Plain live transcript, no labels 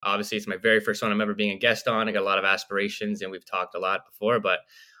Obviously, it's my very first one I'm ever being a guest on. I got a lot of aspirations, and we've talked a lot before. But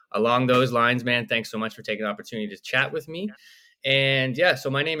along those lines, man, thanks so much for taking the opportunity to chat with me. And yeah, so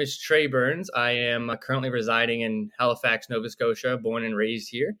my name is Trey Burns. I am currently residing in Halifax, Nova Scotia, born and raised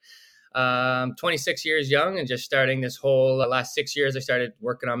here. 26 years young and just starting this whole last 6 years, I started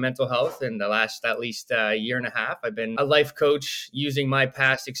working on mental health. And the last at least year and a half, I've been a life coach using my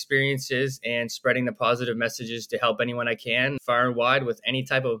past experiences and spreading the positive messages to help anyone I can far and wide with any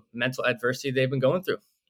type of mental adversity they've been going through.